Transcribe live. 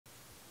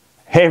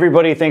Hey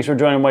everybody, thanks for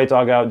joining White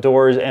Dog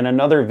Outdoors and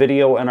another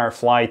video in our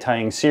fly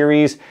tying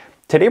series.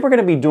 Today we're going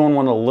to be doing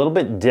one a little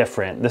bit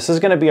different. This is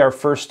going to be our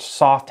first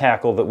soft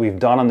hackle that we've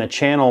done on the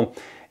channel,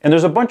 and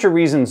there's a bunch of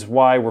reasons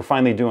why we're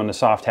finally doing the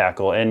soft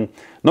hackle. And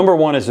number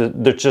one is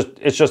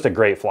it's just a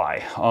great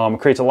fly. It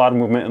creates a lot of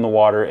movement in the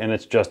water and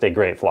it's just a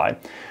great fly.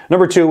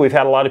 Number two, we've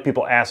had a lot of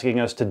people asking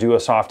us to do a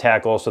soft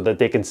hackle so that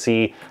they can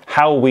see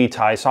how we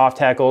tie soft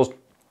hackles.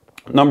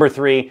 Number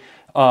three,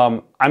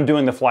 I'm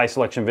doing the fly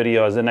selection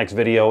video as the next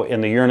video in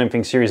the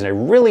Nymphing series, and I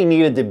really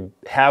needed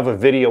to have a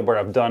video where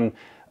I've done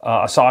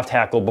a soft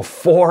hackle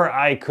before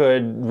I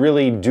could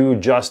really do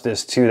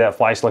justice to that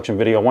fly selection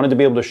video. I wanted to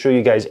be able to show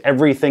you guys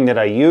everything that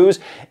I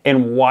use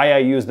and why I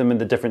use them in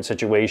the different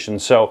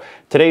situations. So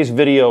today's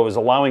video is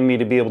allowing me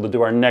to be able to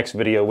do our next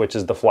video, which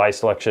is the fly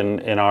selection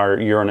in our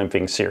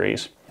Nymphing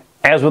series.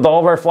 As with all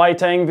of our fly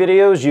tying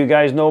videos, you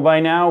guys know by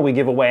now, we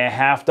give away a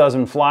half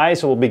dozen flies,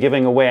 so we'll be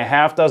giving away a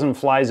half dozen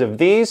flies of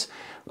these,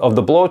 of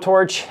the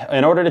blowtorch.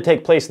 In order to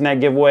take place in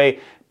that giveaway,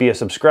 be a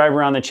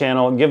subscriber on the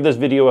channel, give this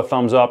video a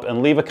thumbs up,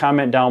 and leave a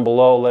comment down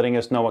below letting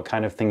us know what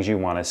kind of things you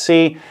want to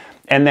see.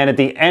 And then at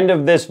the end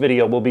of this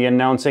video, we'll be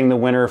announcing the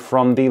winner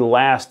from the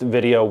last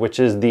video, which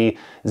is the,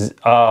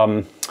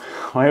 I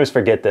always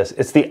forget this,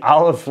 it's the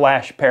Olive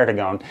Flash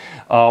Paragon,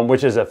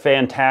 which is a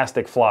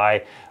fantastic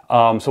fly.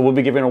 So we'll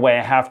be giving away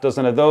a half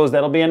dozen of those.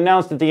 That'll be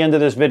announced at the end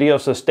of this video,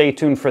 so stay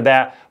tuned for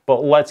that.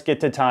 But let's get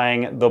to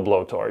tying the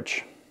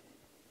blowtorch.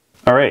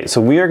 All right, so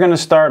we are gonna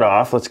start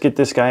off, let's get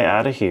this guy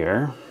out of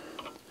here.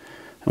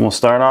 And we'll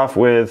start off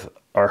with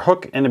our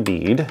hook and a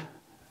bead.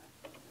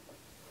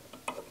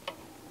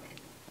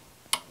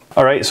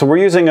 All right, so we're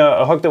using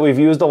a hook that we've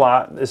used a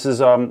lot. This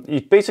is,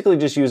 you basically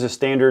just use a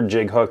standard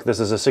jig hook. This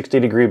is a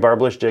 60-degree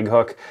barbless jig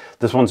hook.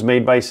 This one's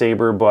made by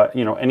Sabre, but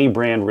you know, any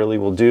brand really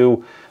will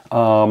do.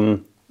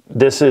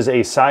 This is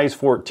a size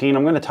 14.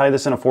 I'm gonna tie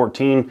this in a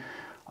 14.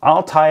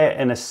 I'll tie it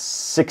in a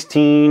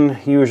 16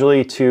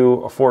 usually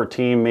to a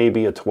 14,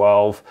 maybe a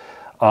 12.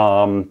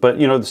 But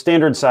you know, the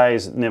standard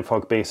size nymph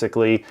hook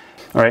basically.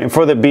 All right, and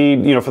for the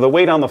bead, you know, for the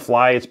weight on the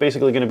fly, it's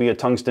basically gonna be a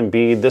tungsten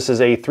bead. This is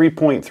a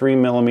 3.3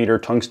 millimeter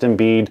tungsten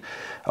bead.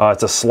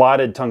 It's a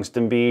slotted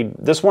tungsten bead.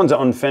 This one's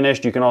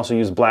unfinished. You can also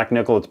use black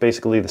nickel. It's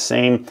basically the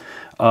same.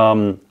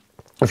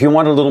 If you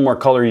wanted a little more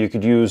color, you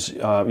could use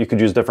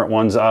different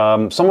ones.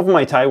 Some of them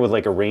I tie with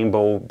like a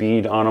rainbow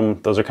bead on them.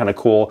 Those are kind of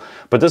cool.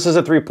 But this is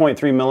a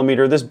 3.3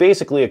 millimeter. This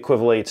basically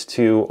equivalates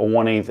to a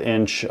 1/8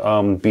 inch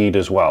bead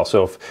as well.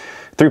 So if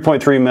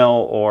 3.3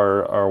 mil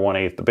or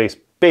 1/8, the base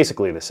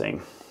basically the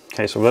same.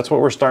 Okay, so that's what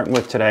we're starting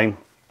with today.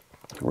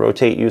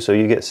 Rotate you so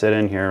you get sit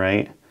in here,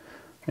 right?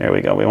 There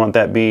we go. We want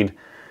that bead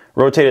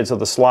rotated so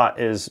the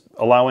slot is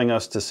allowing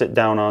us to sit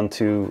down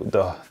onto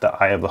the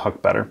eye of the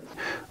hook better.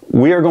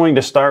 We are going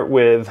to start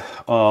with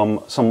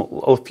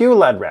a few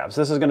lead wraps.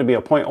 This is going to be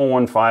a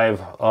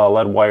 0.015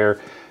 lead wire.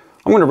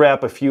 I'm going to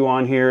wrap a few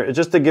on here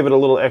just to give it a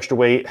little extra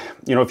weight.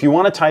 You know, if you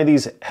want to tie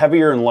these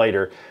heavier and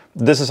lighter,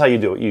 this is how you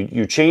do it.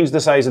 You change the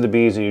size of the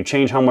beads and you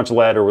change how much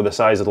lead or the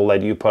size of the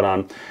lead you put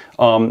on.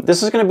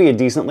 This is going to be a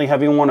decently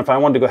heavy one. If I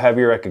wanted to go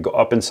heavier, I could go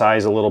up in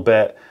size a little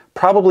bit.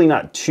 Probably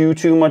not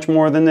too much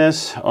more than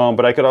this,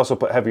 but I could also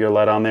put heavier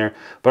lead on there.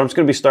 But I'm just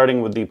going to be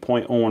starting with the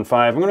 0.015.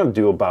 I'm going to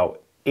do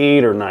about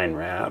 8 or 9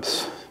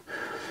 wraps.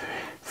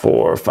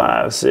 4,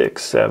 5,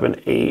 6,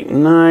 7, 8,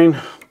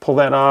 9. Pull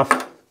that off.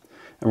 And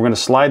we're going to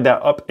slide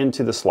that up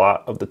into the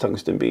slot of the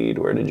tungsten bead.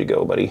 Where did you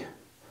go, buddy?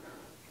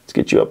 Let's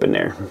get you up in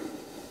there.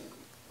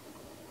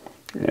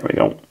 There we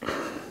go.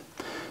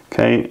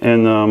 Okay,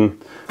 and I'm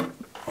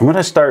going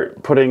to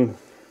start putting...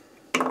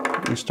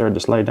 You started to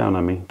slide down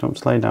on me. Don't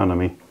slide down on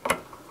me.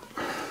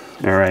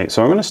 All right,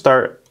 so I'm going to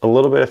start a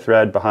little bit of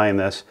thread behind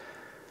this.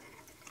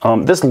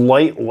 This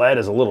light lead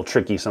is a little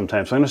tricky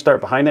sometimes, so I'm going to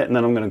start behind it and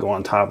then I'm going to go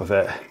on top of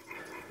it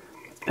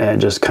and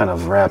just kind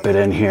of wrap it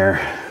in here.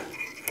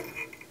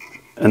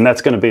 And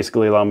that's going to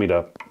basically allow me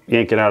to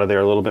yank it out of there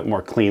a little bit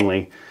more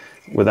cleanly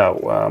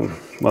without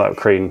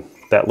creating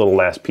that little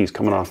last piece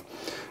coming off.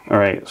 All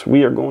right, so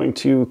we are going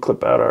to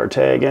clip out our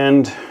tag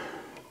end.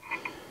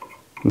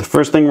 The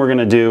first thing we're going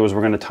to do is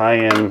we're going to tie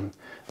in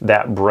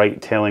that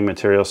bright tailing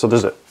material. So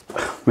there's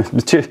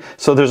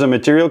a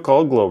material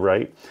called Glow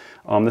Bright.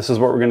 This is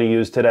what we're going to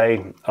use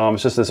today.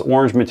 It's just this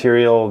orange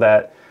material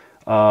that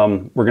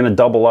we're going to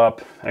double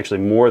up,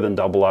 actually more than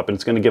double up, and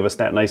it's going to give us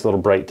that nice little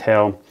bright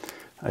tail.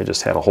 I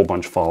just had a whole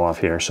bunch fall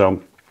off here.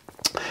 So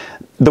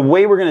the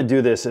way we're going to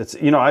do this, it's,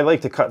 you know, I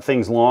like to cut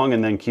things long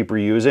and then keep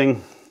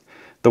reusing.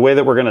 The way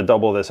that we're going to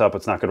double this up,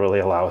 it's not going to really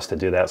allow us to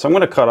do that. So I'm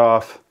going to cut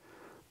off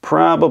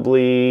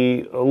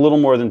probably a little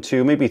more than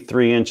 2, maybe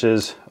 3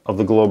 inches of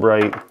the Glow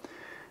Bright.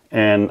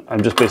 And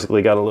I've just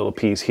basically got a little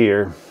piece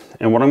here.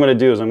 And what I'm going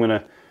to do is I'm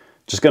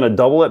just going to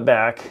double it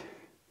back.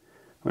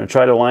 I'm going to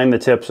try to line the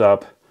tips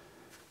up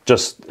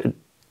just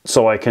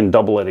so I can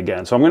double it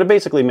again. So I'm going to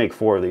basically make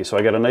 4 of these. So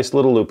I got a nice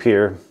little loop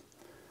here.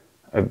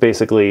 I've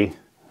basically,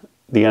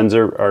 the ends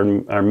are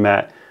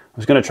met. I'm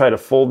just going to try to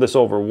fold this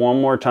over one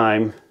more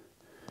time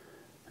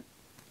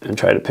and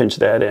try to pinch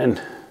that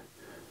in.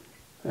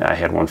 I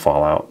had one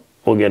fall out.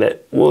 We'll get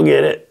it. We'll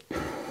get it.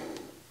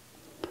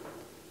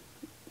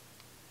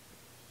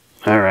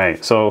 All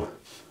right, so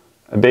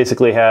I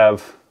basically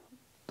have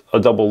a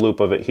double loop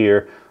of it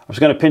here. I'm just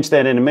gonna pinch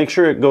that in and make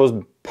sure it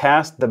goes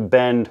past the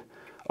bend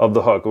of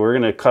the hook. We're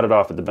gonna cut it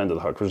off at the bend of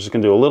the hook. We're just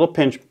gonna do a little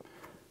pinch,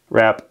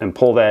 wrap, and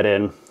pull that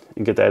in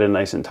and get that in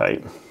nice and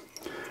tight.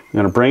 I'm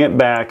gonna bring it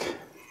back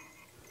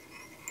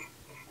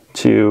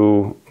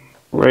to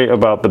right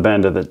about the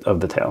bend of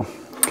the tail,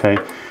 okay?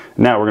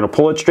 Now we're gonna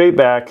pull it straight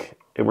back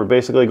and we're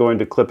basically going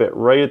to clip it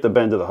right at the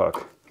bend of the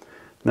hook.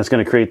 And that's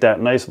gonna create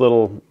that nice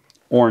little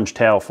orange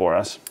tail for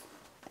us.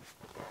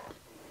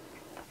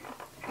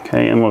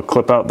 Okay, and we'll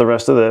clip out the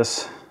rest of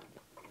this.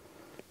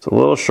 It's a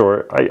little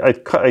short.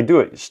 I do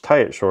it, just tie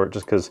it short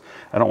just because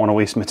I don't want to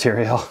waste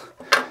material.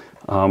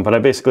 But I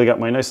basically got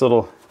my nice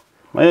little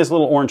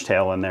orange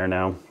tail in there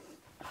now.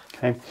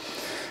 Okay.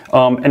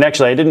 And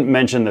actually, I didn't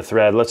mention the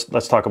thread.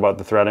 Let's talk about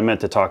the thread. I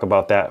meant to talk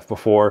about that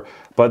before,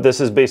 but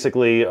this is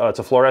basically it's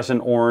a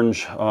fluorescent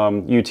orange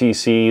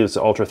UTC. It's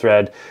ultra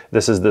thread.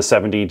 This is the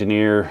 70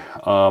 denier.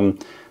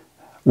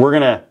 We're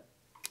gonna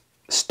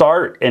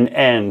start and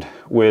end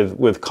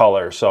with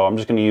color, so I'm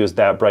just going to use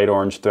that bright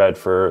orange thread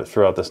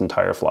throughout this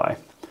entire fly.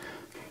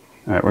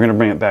 All right, we're going to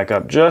bring it back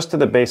up just to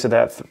the base of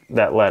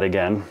that lead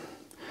again.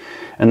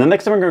 And the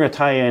next thing we're going to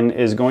tie in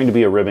is going to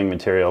be a ribbing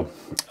material.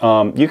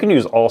 You can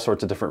use all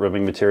sorts of different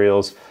ribbing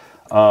materials.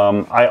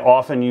 I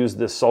often use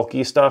this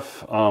sulky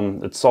stuff.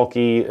 It's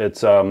sulky.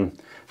 It's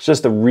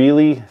just a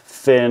really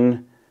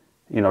thin,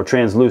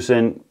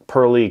 translucent,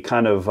 pearly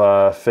kind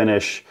of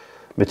finish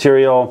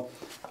material.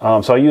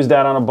 So I use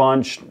that on a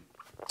bunch.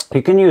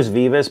 You can use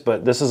Vivus,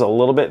 but this is a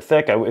little bit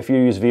thick. If you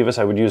use Vivus,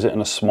 I would use it in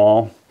a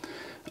small.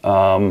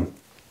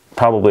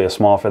 Probably a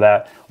small for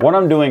that. What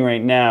I'm doing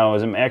right now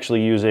is I'm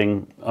actually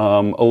using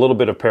a little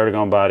bit of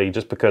Paragon body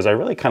just because I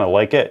really kind of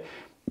like it.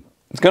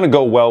 It's going to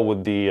go well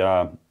with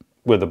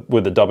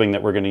the dubbing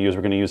that we're going to use.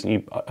 We're going to use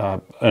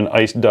an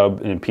ice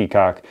dub in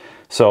Peacock.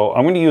 So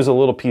I'm going to use a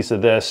little piece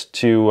of this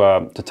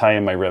to tie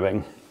in my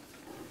ribbing.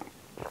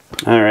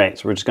 All right,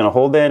 so we're just going to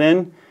hold that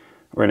in.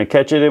 We're going to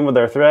catch it in with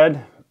our thread.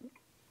 And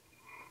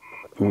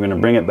we're going to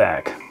bring it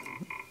back.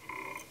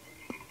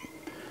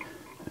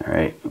 All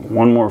right,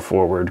 one more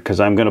forward because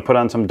I'm going to put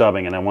on some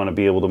dubbing and I want to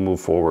be able to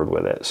move forward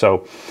with it.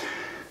 So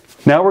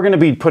now we're going to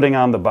be putting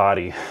on the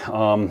body.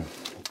 I'm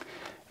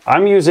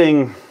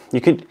using,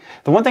 the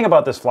one thing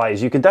about this fly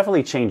is you can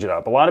definitely change it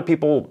up. A lot of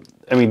people,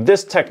 I mean,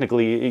 this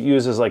technically, it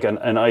uses like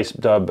an ice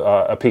dub,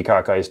 a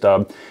Peacock ice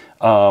dub.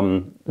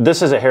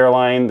 This is a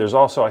hairline. There's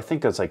also, I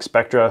think it's like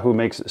Spectra who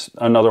makes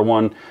another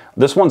one.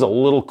 This one's a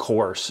little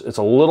coarse. It's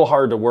a little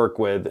hard to work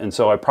with, and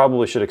so I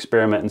probably should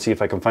experiment and see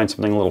if I can find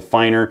something a little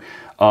finer.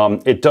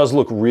 It does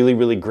look really,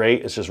 really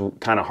great. It's just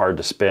kind of hard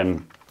to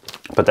spin.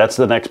 But that's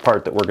the next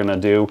part that we're gonna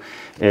do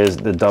is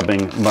the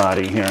dubbing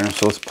body here.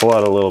 So let's pull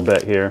out a little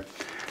bit here.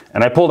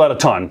 And I pulled out a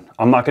ton.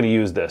 I'm not gonna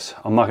use this.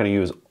 I'm not gonna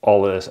use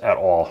all of this at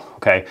all,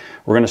 okay?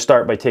 We're gonna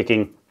start by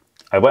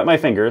I wet my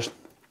fingers,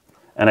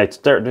 and I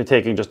start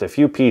taking just a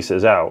few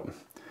pieces out,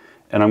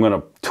 and I'm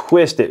gonna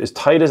twist it as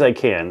tight as I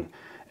can.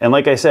 And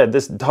like I said,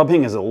 this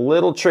dubbing is a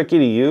little tricky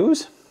to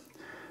use.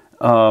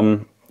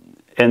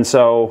 And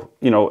so,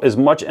 as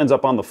much ends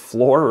up on the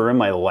floor or in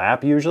my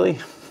lap usually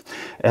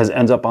as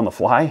ends up on the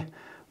fly.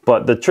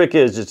 But the trick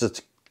is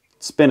just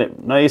spin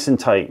it nice and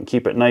tight and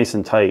keep it nice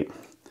and tight.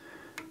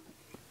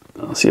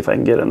 I'll see if I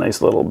can get a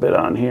nice little bit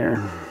on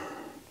here.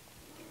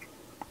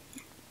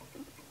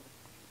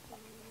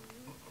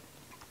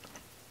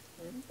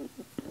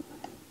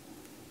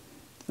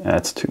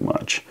 That's too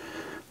much,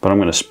 but I'm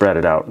going to spread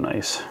it out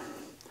nice.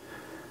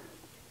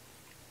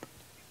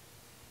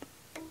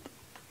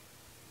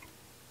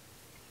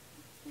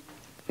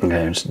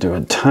 Okay, just do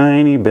a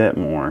tiny bit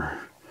more.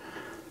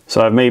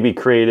 So I've maybe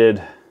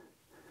created,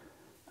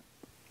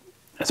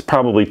 it's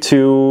probably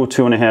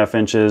 2.5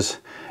 inches.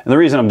 And the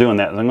reason I'm doing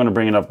that is I'm going to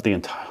bring it up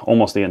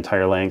almost the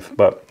entire length,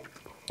 but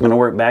I'm going to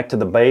work back to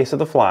the base of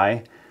the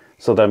fly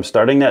so that I'm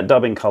starting that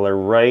dubbing color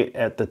right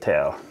at the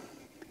tail.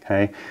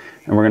 Okay,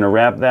 and we're going to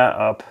wrap that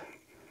up,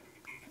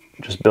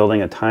 just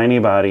building a tiny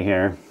body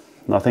here.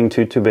 Nothing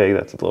too big.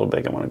 That's a little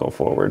big. I want to go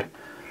forward.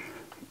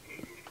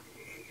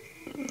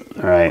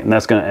 All right, and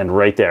that's going to end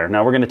right there.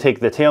 Now we're going to take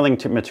the tailing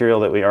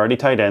material that we already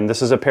tied in.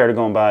 This is a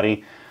Paragon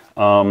body.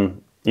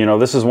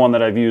 This is one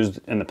that I've used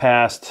in the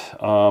past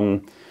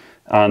on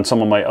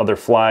some of my other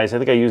flies. I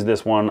think I used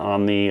this one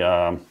on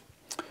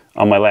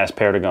my last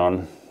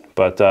Paragon,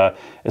 but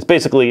it's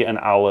basically an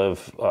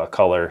olive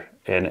color,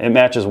 and it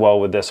matches well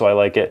with this, so I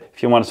like it.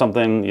 If you want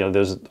something,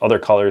 there's other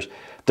colors.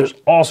 There's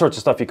all sorts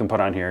of stuff you can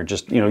put on here.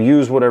 Just,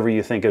 use whatever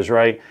you think is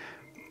right.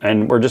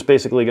 And we're just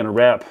basically going to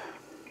wrap.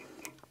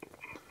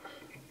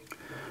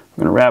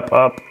 I'm going to wrap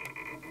up.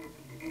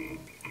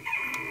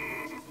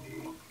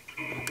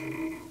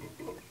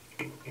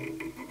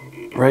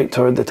 Right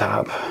toward the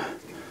top.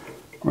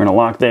 We're going to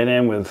lock that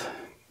in with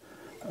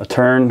a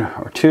turn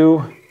or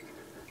two,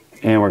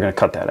 and we're going to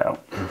cut that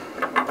out.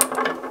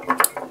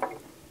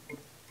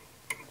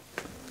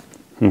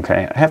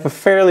 Okay, I have a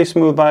fairly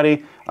smooth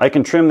body. I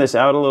can trim this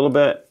out a little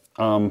bit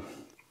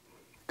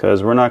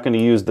because we're not going to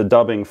use the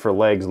dubbing for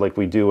legs like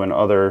we do in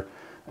other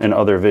in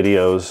other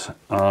videos.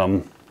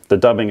 The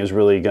dubbing is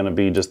really going to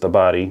be just the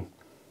body.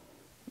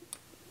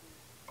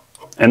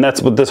 And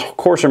that's what this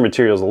coarser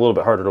material is a little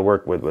bit harder to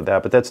work with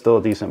that, but that's still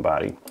a decent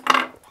body.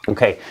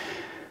 Okay,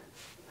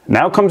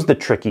 now comes the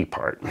tricky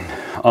part.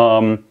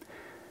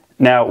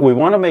 Now we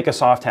want to make a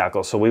soft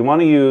hackle, so we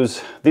want to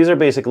use, these are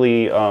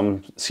basically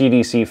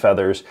CDC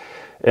feathers.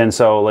 And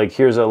so like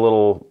here's a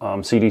little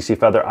CDC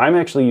feather. I'm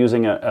actually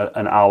using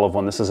an olive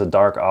one. This is a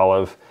dark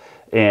olive.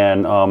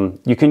 And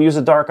you can use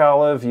a dark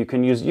olive, you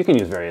can use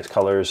various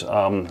colors.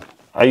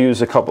 I use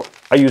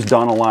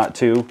dun a lot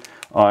too.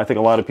 I think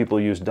a lot of people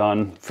use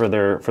dun for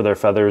their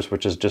feathers,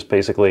 which is just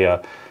basically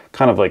a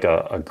kind of like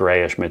a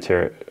grayish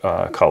material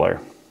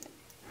color.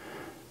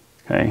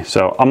 Okay,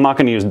 so I'm not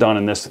going to use dun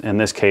in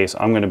this case.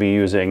 I'm going to be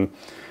using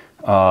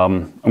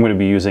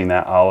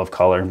that olive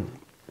color.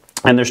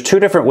 And there's two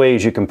different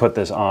ways you can put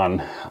this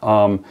on.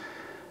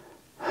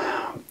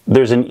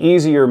 There's an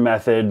easier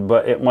method,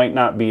 but it might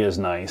not be as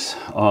nice.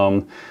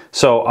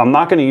 So I'm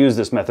not going to use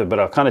this method, but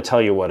I'll kind of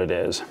tell you what it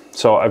is.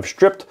 So I've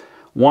stripped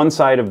one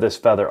side of this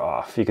feather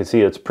off. You can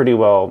see it's pretty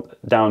well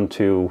down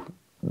to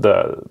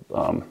the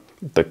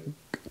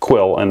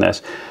quill in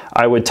this.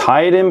 I would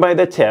tie it in by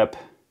the tip,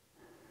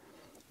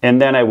 and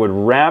then I would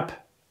wrap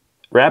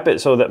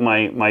it so that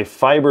my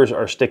fibers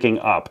are sticking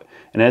up.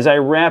 And as I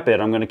wrap it,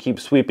 I'm going to keep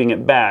sweeping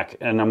it back,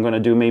 and I'm going to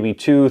do maybe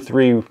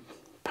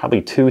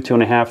probably two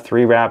and a half,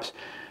 3 wraps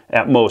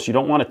at most. You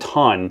don't want a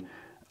ton,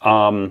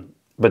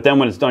 but then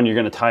when it's done, you're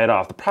going to tie it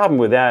off. The problem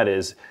with that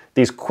is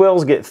these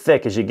quills get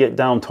thick as you get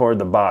down toward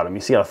the bottom. You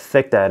see how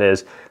thick that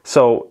is?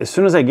 So as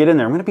soon as I get in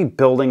there, I'm going to be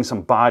building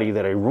some body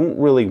that I don't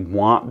really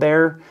want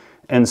there.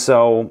 And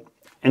so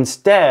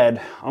instead,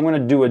 I'm going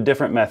to do a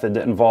different method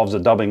that involves a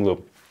dubbing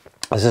loop.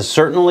 This is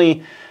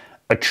certainly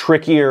a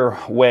trickier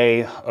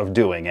way of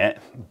doing it,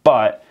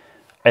 but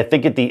I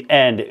think at the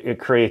end it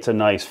creates a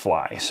nice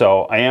fly.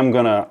 So I am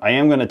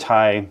gonna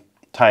tie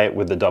it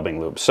with the dubbing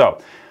loop.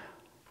 So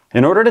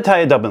in order to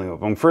tie a dubbing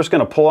loop, I'm first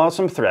gonna pull out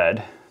some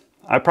thread.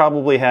 I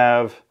probably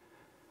have,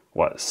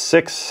 what,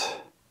 6,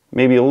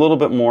 maybe a little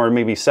bit more,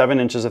 maybe 7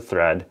 inches of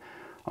thread.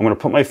 I'm gonna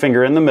put my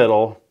finger in the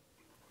middle,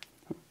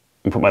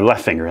 and put my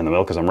left finger in the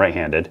middle because I'm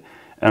right-handed,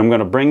 and I'm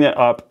gonna bring it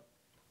up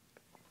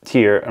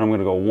here, and I'm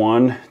gonna go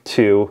 1,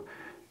 2,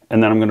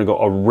 and then I'm gonna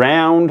go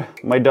around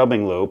my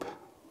dubbing loop,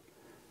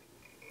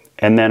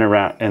 and then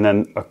around,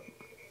 and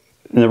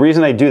the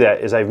reason I do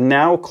that is I've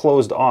now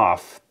closed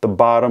off the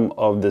bottom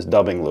of this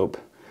dubbing loop.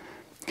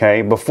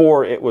 Okay,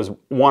 before it was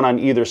one on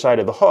either side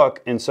of the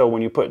hook, and so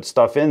when you put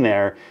stuff in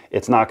there,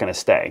 it's not going to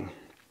stay.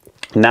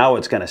 Now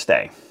it's going to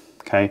stay.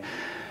 Okay,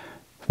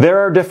 there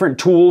are different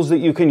tools that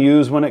you can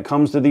use when it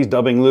comes to these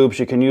dubbing loops.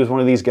 You can use one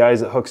of these guys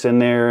that hooks in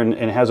there and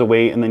it has a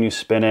weight, and then you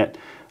spin it.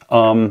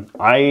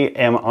 I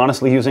am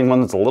honestly using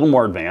one that's a little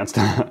more advanced.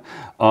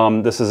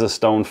 This is a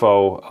Stone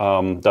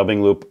Foe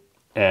dubbing loop,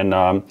 and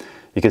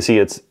you can see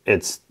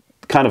it's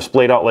kind of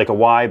splayed out like a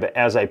Y, but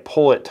as I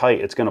pull it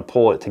tight, it's going to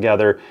pull it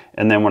together,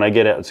 and then when I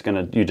get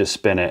it, you just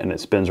spin it and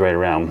it spins right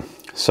around.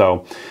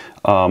 So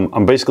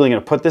I'm basically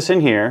going to put this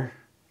in here.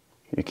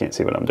 You can't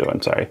see what I'm doing,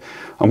 sorry.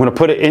 I'm going to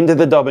put it into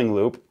the dubbing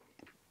loop.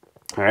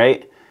 All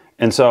right,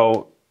 and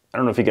so I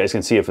don't know if you guys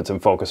can see if it's in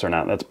focus or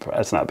not.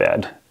 That's not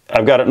bad.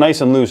 I've got it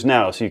nice and loose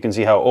now, so you can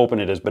see how open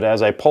it is, but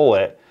as I pull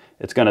it,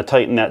 it's going to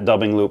tighten that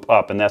dubbing loop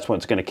up, and that's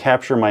what's going to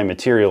capture my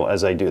material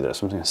as I do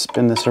this. I'm going to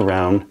spin this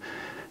around,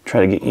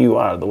 try to get you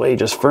out of the way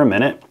just for a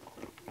minute.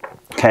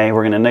 Okay,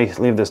 we're going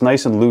to leave this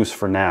nice and loose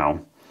for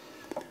now.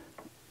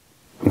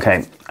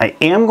 Okay, I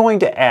am going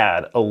to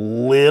add a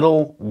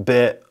little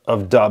bit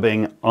of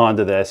dubbing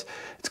onto this.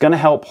 It's going to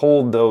help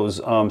hold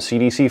those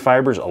CDC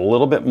fibers a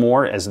little bit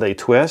more as they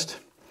twist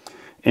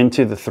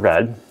into the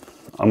thread.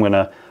 I'm going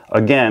to,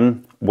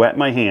 again, wet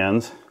my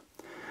hands.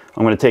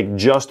 I'm going to take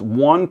just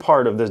one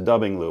part of this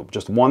dubbing loop,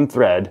 just one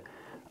thread.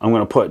 I'm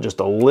going to put just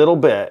a little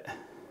bit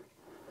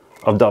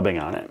of dubbing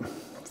on it.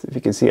 See if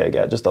you can see I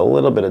got just a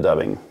little bit of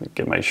dubbing.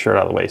 Get my shirt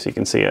out of the way so you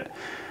can see it.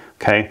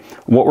 Okay,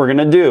 what we're going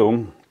to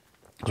do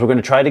is we're going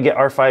to try to get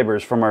our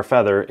fibers from our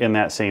feather in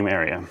that same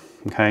area.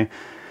 Okay,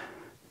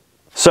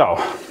 so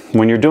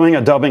when you're doing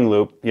a dubbing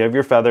loop, you have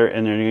your feather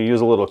and then you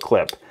use a little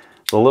clip.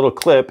 The little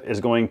clip is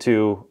going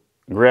to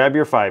grab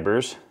your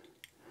fibers.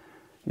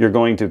 You're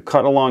going to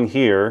cut along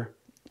here,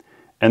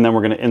 and then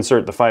we're going to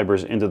insert the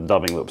fibers into the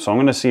dubbing loop. So I'm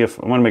going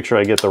to make sure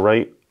I get the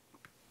right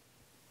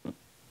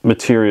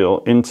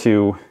material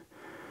into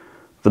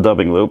the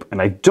dubbing loop,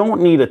 and I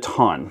don't need a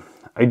ton.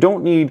 I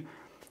don't need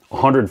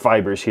 100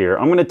 fibers here.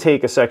 I'm going to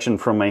take a section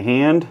from my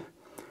hand,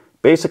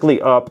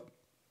 basically up,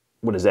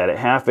 what is that, a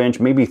 ½ inch,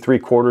 maybe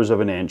 3/4 of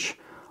an inch.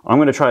 I'm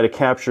going to try to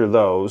capture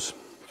those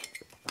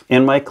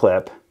in my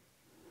clip.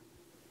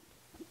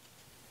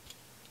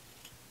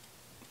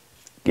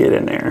 Get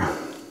in there.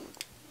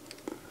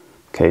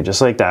 Okay,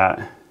 just like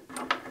that.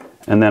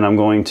 And then I'm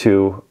going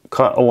to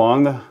cut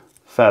along the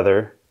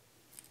feather.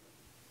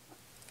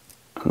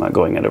 I'm not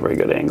going at a very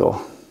good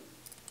angle.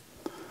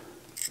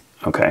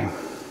 Okay.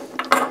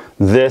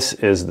 This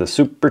is the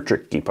super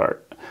tricky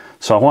part.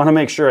 So I want to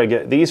make sure I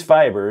get these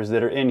fibers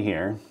that are in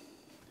here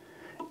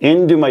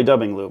into my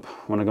dubbing loop.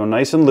 I want to go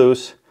nice and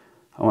loose.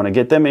 I want to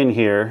get them in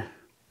here,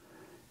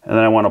 and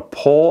then I want to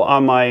pull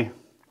on my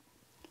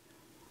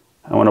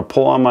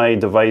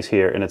device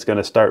here, and it's going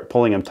to start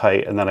pulling them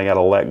tight, and then I got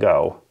to let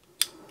go.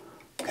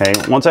 Okay,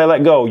 once I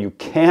let go, you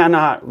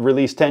cannot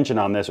release tension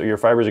on this or your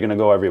fibers are going to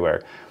go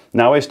everywhere.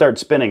 Now I start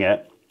spinning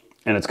it,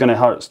 and it's going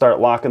to start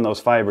locking those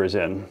fibers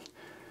in.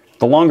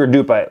 The longer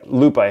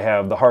loop I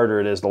have, the harder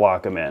it is to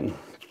lock them in.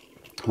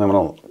 I'm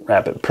going to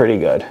wrap it pretty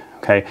good.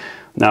 Okay,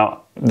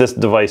 now this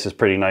device is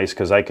pretty nice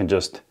because I can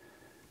just,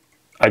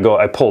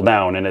 I pull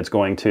down and it's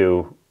going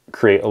to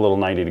create a little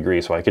 90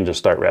 degrees, so I can just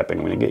start wrapping.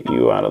 I'm going to get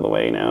you out of the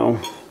way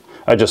now.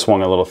 I just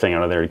swung a little thing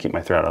out of there to keep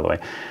my thread out of the way.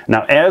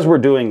 Now as we're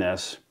doing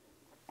this,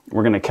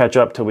 we're going to catch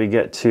up till we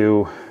get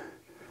to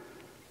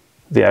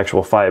the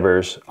actual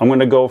fibers. I'm going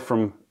to go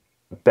from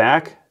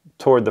back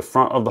toward the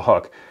front of the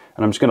hook,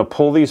 and I'm just going to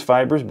pull these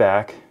fibers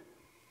back,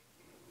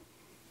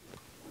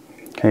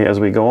 okay, as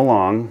we go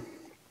along.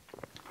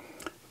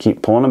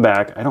 Keep pulling them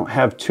back. I don't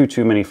have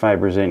too many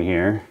fibers in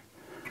here,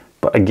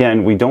 but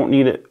again, we don't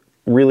need it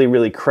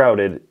really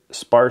crowded.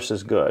 Sparse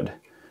is good.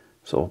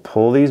 So we'll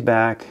pull these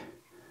back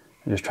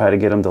and just try to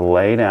get them to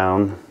lay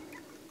down.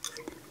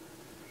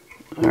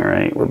 All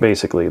right, we're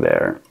basically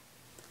there.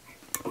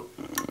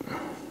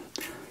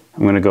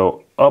 I'm going to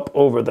go up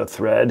over the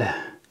thread,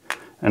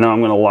 and now I'm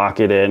going to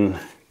lock it in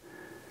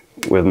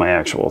with my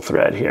actual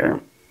thread here.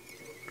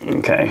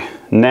 Okay,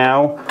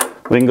 now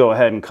we can go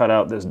ahead and cut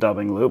out this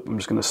dubbing loop. I'm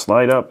just going to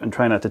slide up and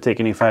try not to take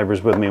any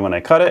fibers with me when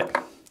I cut it.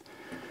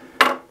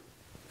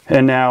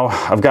 And now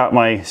I've got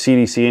my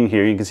CDC in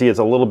here. You can see it's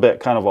a little bit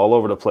kind of all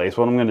over the place.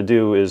 What I'm going to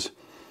do is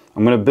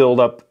I'm going to build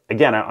up,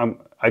 again,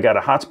 I got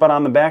a hot spot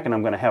on the back, and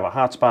I'm going to have a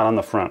hot spot on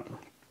the front.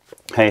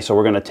 Okay, so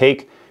we're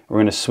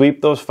going to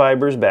sweep those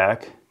fibers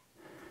back,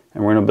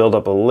 and we're going to build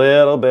up a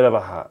little bit of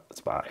a hot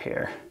spot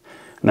here.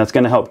 And that's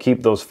going to help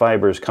keep those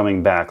fibers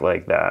coming back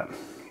like that.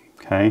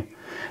 Okay,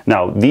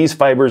 now these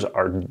fibers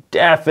are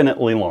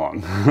definitely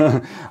long.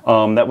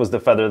 That was the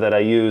feather that I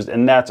used,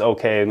 and that's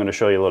okay. I'm going to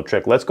show you a little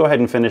trick. Let's go ahead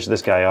and finish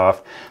this guy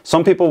off.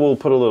 Some people will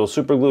put a little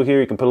super glue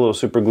here. You can put a little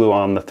super glue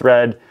on the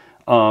thread.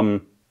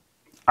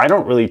 I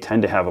don't really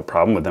tend to have a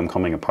problem with them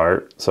coming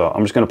apart. So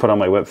I'm just going to put on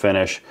my whip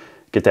finish,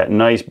 get that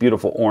nice,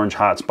 beautiful orange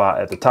hot spot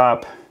at the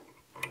top,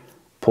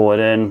 pull it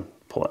in,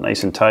 pull it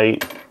nice and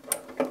tight.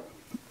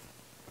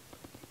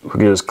 We'll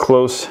get as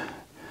close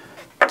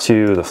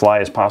to the fly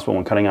as possible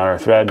when cutting out our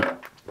thread.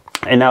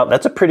 And now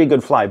that's a pretty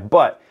good fly,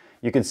 but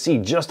you can see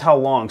just how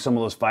long some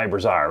of those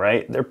fibers are,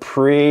 right? They're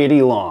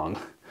pretty long.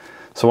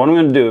 So what I'm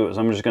going to do is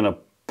I'm just going to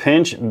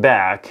pinch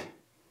back.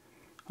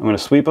 I'm going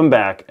to sweep them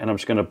back, and I'm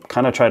just going to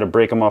kind of try to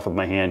break them off with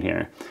my hand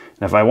here.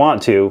 And if I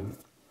want to,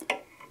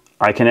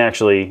 I can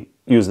actually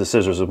use the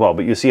scissors as well.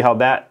 But you see how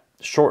that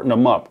shortened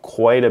them up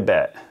quite a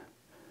bit.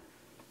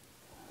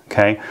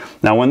 Okay.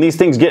 Now when these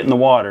things get in the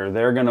water,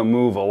 they're going to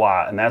move a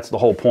lot, and that's the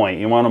whole point.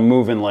 You want them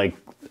moving like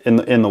in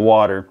the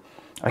water.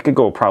 I could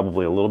go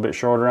probably a little bit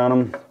shorter on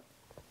them.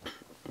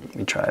 Let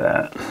me try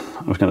that.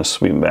 I'm just going to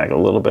sweep them back a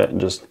little bit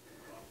and just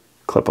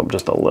clip them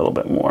just a little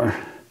bit more.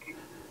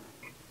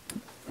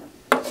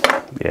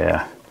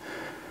 Yeah,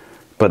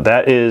 but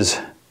that is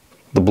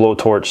the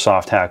blowtorch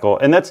soft hackle,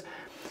 and it's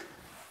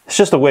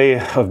just a way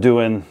of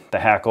doing the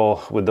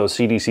hackle with those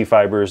CDC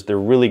fibers. They're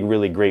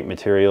really great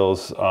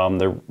materials.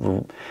 They're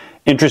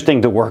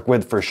interesting to work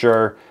with for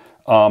sure.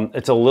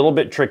 It's a little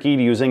bit tricky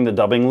using the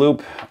dubbing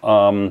loop,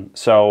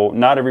 so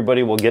not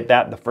everybody will get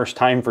that the first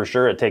time for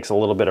sure. It takes a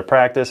little bit of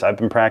practice. I've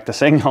been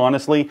practicing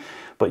honestly,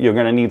 but you're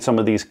going to need some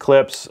of these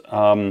clips.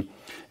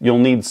 You'll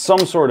need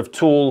some sort of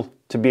tool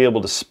to be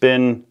able to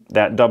spin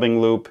that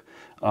dubbing loop.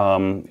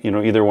 You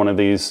know, either one of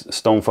these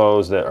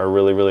Stonefos that are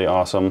really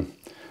awesome,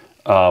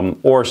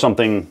 or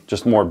something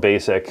just more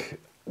basic.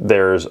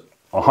 There's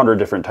 100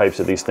 different types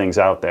of these things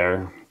out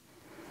there.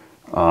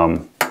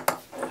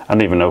 I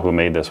don't even know who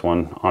made this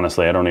one.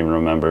 Honestly, I don't even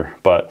remember,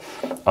 but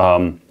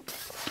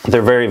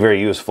they're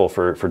very useful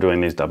for doing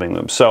these dubbing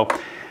loops. So,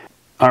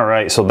 all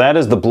right, so that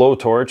is the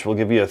blowtorch. We'll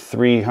give you a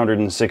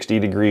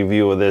 360-degree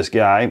view of this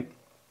guy,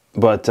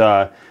 but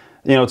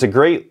you know, it's a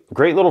great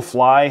little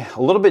fly,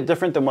 a little bit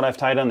different than what I've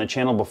tied on the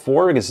channel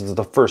before because it's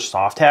the first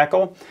soft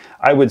hackle.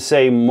 I would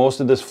say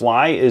most of this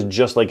fly is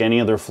just like any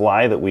other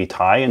fly that we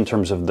tie in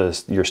terms of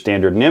your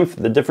standard nymph.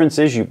 The difference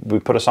is we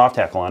put a soft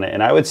hackle on it.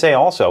 And I would say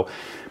also,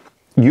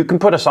 you can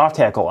put a soft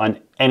hackle on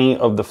any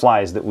of the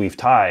flies that we've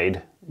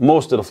tied,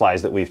 most of the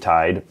flies that we've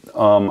tied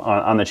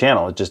on the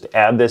channel. Just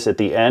add this at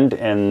the end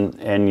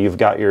and you've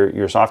got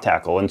your soft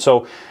hackle. And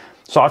so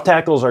soft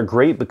hackles are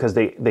great because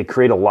they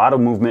create a lot of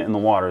movement in the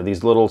water.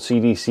 These little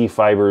CDC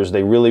fibers,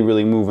 they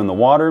really move in the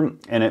water,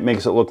 and it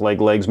makes it look like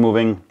legs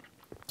moving.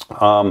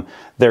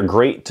 They're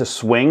great to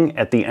swing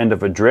at the end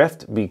of a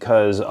drift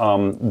because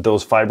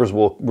those fibers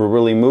will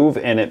really move,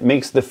 and it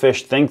makes the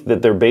fish think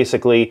that they're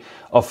basically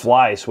a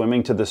fly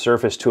swimming to the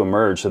surface to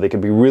emerge. So they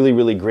can be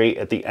really great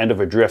at the end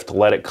of a drift to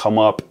let it come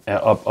up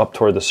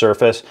toward the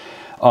surface.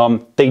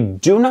 They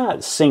do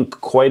not sink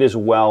quite as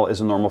well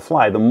as a normal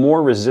fly. The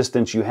more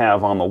resistance you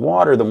have on the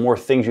water, the more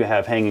things you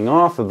have hanging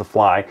off of the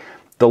fly,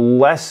 the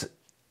less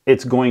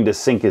it's going to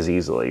sink as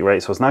easily,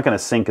 right? So it's not going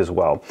to sink as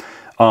well.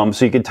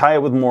 So you could tie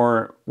it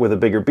with a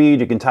bigger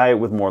bead. You can tie it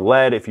with more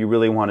lead if you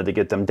really wanted to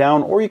get them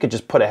down, or you could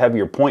just put a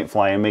heavier point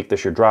fly and make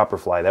this your dropper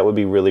fly. That would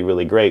be really,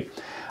 really great.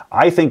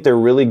 I think they're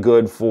really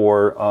good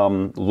for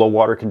low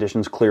water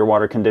conditions, clear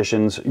water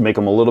conditions. You make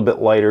them a little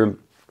bit lighter.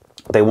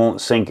 They won't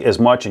sink as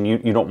much, and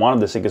you don't want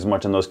them to sink as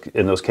much in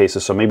those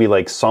cases. So maybe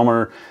like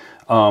summer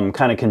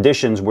kind of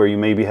conditions where you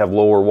maybe have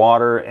lower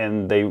water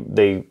and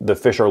the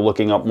fish are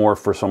looking up more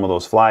for some of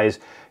those flies,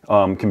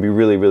 can be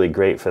really, really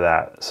great for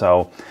that.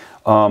 So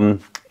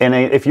and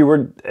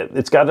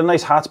it's got a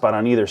nice hot spot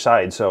on either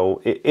side,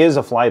 so it is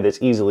a fly that's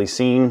easily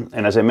seen.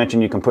 And as I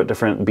mentioned, you can put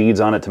different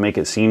beads on it to make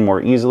it seen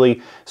more easily.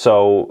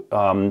 So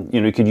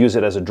you could use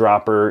it as a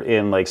dropper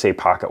in, like, say,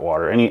 pocket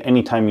water.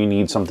 Anytime you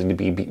need something to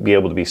be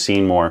able to be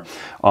seen more.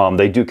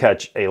 They do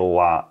catch a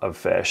lot of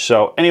fish.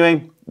 So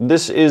anyway,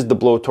 this is the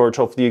blowtorch.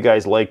 Hopefully you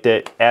guys liked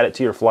it. Add it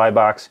to your fly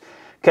box.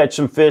 Catch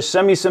some fish.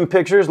 Send me some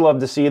pictures. Love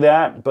to see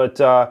that.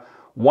 But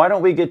why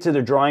don't we get to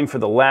the drawing for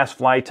the last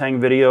fly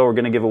tying video? We're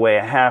going to give away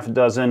a half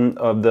dozen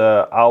of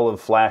the olive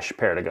flash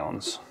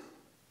perdigons.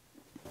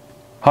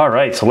 All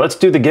right, so let's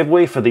do the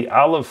giveaway for the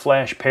olive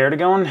flash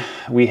perdigon.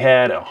 We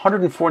had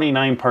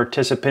 149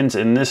 participants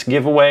in this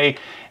giveaway,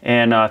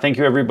 and thank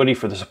you everybody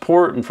for the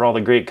support and for all the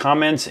great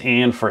comments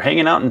and for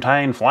hanging out and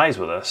tying flies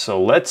with us.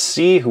 So let's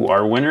see who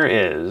our winner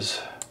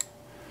is.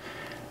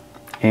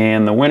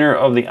 And the winner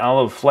of the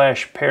olive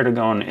flash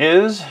perdigon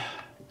is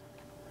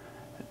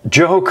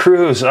Joe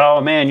Cruz.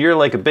 Oh man, you're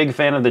like a big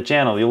fan of the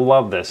channel. You'll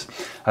love this.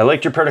 I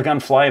liked your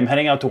perdigon fly. I'm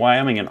heading out to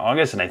Wyoming in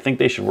August, and I think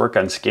they should work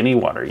on skinny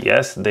water.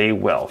 Yes, they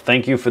will.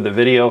 Thank you for the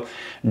video.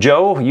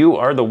 Joe, you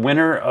are the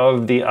winner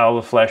of the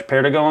olive flash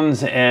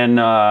perdigons, and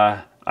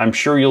I'm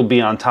sure you'll be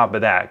on top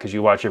of that because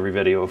you watch every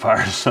video of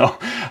ours. So,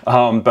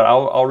 but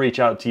I'll reach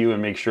out to you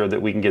and make sure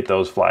that we can get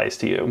those flies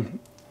to you.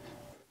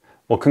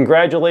 Well,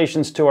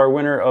 congratulations to our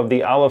winner of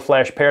the olive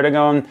flash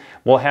perdigon.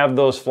 We'll have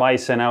those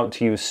flies sent out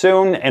to you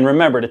soon. And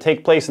remember, to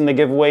take place in the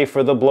giveaway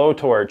for the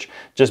blowtorch,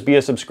 just be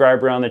a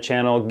subscriber on the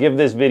channel, give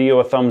this video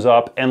a thumbs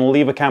up, and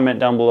leave a comment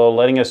down below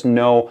letting us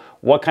know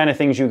what kind of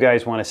things you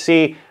guys want to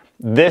see.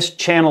 This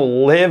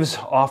channel lives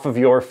off of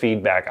your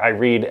feedback. I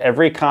read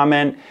every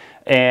comment,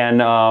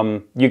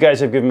 and you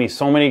guys have given me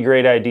so many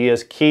great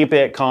ideas. Keep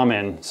it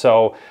coming.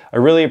 So I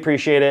really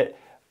appreciate it.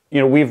 You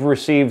know, we've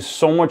received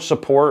so much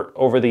support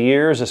over the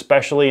years,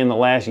 especially in the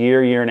last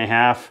year and a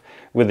half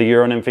with the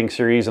Euro Nymphing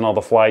series and all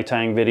the fly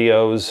tying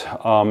videos,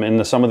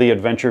 and some of the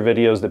adventure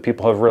videos that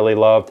people have really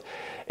loved.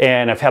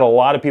 And I've had a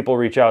lot of people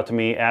reach out to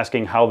me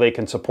asking how they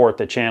can support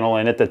the channel.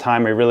 And at the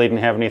time, I really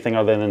didn't have anything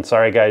other than,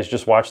 sorry guys,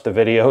 just watch the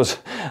videos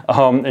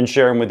and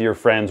share them with your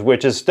friends,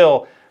 which is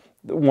still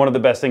one of the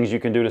best things you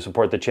can do to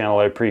support the channel.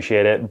 I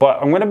appreciate it. But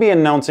I'm going to be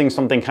announcing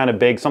something kind of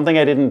big, something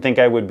I didn't think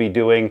I would be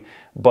doing,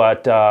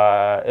 but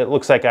it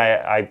looks like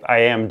I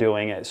am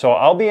doing it. So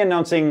I'll be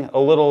announcing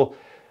I'll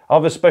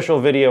have a special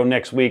video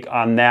next week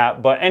on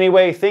that. But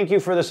anyway, thank you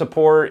for the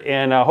support,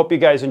 and I hope you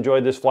guys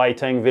enjoyed this fly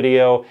tying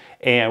video,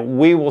 and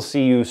we will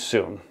see you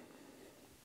soon.